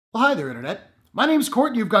Well, hi there, Internet. My name's Court,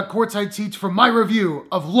 and you've got courtside seats for my review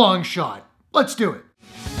of Long Shot. Let's do it.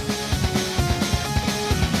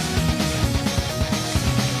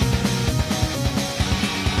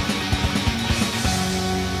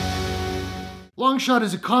 Long Shot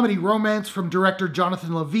is a comedy romance from director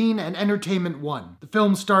Jonathan Levine and Entertainment One. The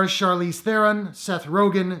film stars Charlize Theron, Seth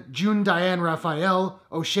Rogen, Diane Raphael,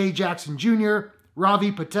 O'Shea Jackson Jr.,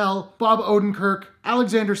 Ravi Patel, Bob Odenkirk,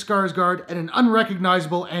 Alexander Skarsgard, and an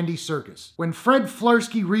unrecognizable Andy Serkis. When Fred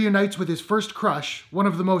Flarsky reunites with his first crush, one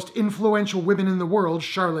of the most influential women in the world,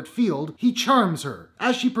 Charlotte Field, he charms her.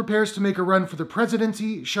 As she prepares to make a run for the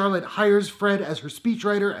presidency, Charlotte hires Fred as her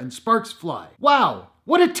speechwriter and sparks fly. Wow,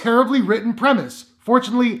 what a terribly written premise.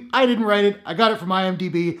 Fortunately, I didn't write it. I got it from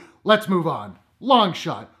IMDb. Let's move on. Long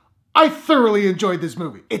Shot. I thoroughly enjoyed this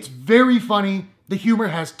movie. It's very funny. The humor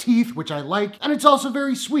has teeth, which I like, and it's also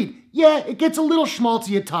very sweet. Yeah, it gets a little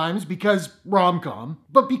schmaltzy at times because RomCom,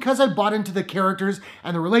 but because I bought into the characters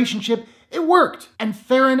and the relationship, it worked. And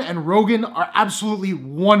Theron and Rogen are absolutely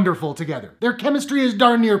wonderful together. Their chemistry is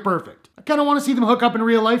darn near perfect. I kind of want to see them hook up in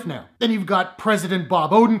real life now. Then you've got President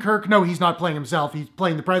Bob Odenkirk. No, he's not playing himself. He's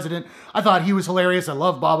playing the president. I thought he was hilarious. I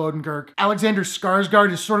love Bob Odenkirk. Alexander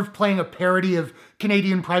Skarsgard is sort of playing a parody of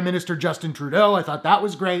Canadian Prime Minister Justin Trudeau. I thought that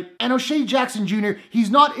was great. And O'Shea Jackson Jr.,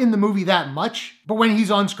 he's not in the movie that much, but when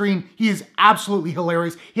he's on screen, he is absolutely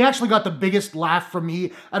hilarious. He actually got the biggest laugh from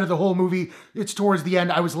me out of the whole movie. It's towards the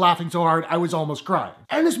end. I was laughing so hard, I was almost crying.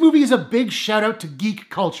 And this movie is a big shout out to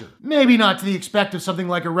geek culture. Maybe not to the extent of something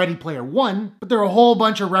like a Ready Player One, but there are a whole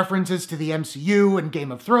bunch of references to the MCU and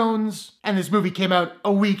Game of Thrones. And this movie came out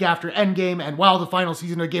a week after Endgame, and while the final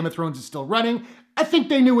season of Game of Thrones is still running, I think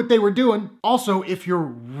they knew what they were doing. Also, if you're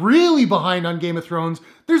really behind on Game of Thrones,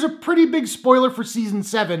 there's a pretty big spoiler for season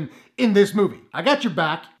 7 in this movie. I got your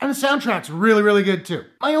back, and the soundtrack's really, really good too.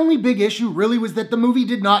 My only big issue really was that the movie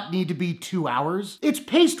did not need to be 2 hours. It's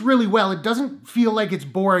paced really well. It doesn't feel like it's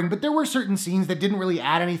boring, but there were certain scenes that didn't really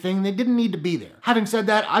add anything. They didn't need to be there. Having said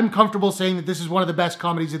that, I'm comfortable saying that this is one of the best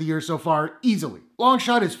comedies of the year so far, easily. Long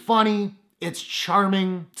Shot is funny. It's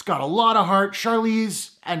charming. It's got a lot of heart.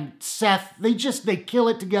 Charlize and Seth, they kill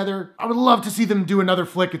it together. I would love to see them do another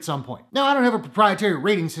flick at some point. Now, I don't have a proprietary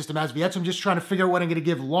rating system as of yet, so I'm just trying to figure out what I'm gonna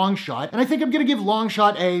give Long Shot. And I think I'm gonna give Long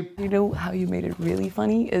Shot a... You know how you made it really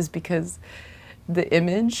funny is because the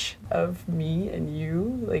image of me and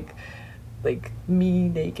you, like me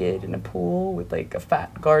naked in a pool with like a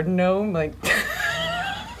fat garden gnome, like...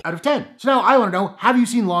 out of 10. So now I want to know, have you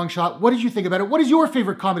seen Long Shot? What did you think about it? What is your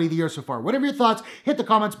favorite comedy of the year so far? Whatever your thoughts, hit the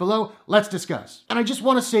comments below. Let's discuss. And I just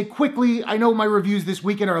want to say quickly, I know my reviews this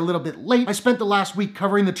weekend are a little bit late. I spent the last week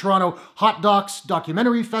covering the Toronto Hot Docs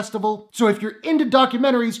Documentary Festival. So if you're into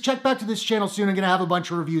documentaries, check back to this channel soon. I'm going to have a bunch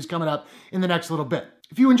of reviews coming up in the next little bit.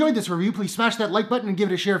 If you enjoyed this review, please smash that like button and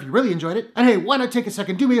give it a share if you really enjoyed it. And hey, why not take a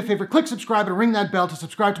second, do me a favor, click subscribe and ring that bell to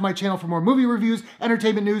subscribe to my channel for more movie reviews,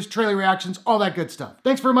 entertainment news, trailer reactions, all that good stuff.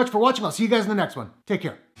 Thanks very much for watching. I'll see you guys in the next one. Take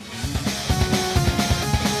care.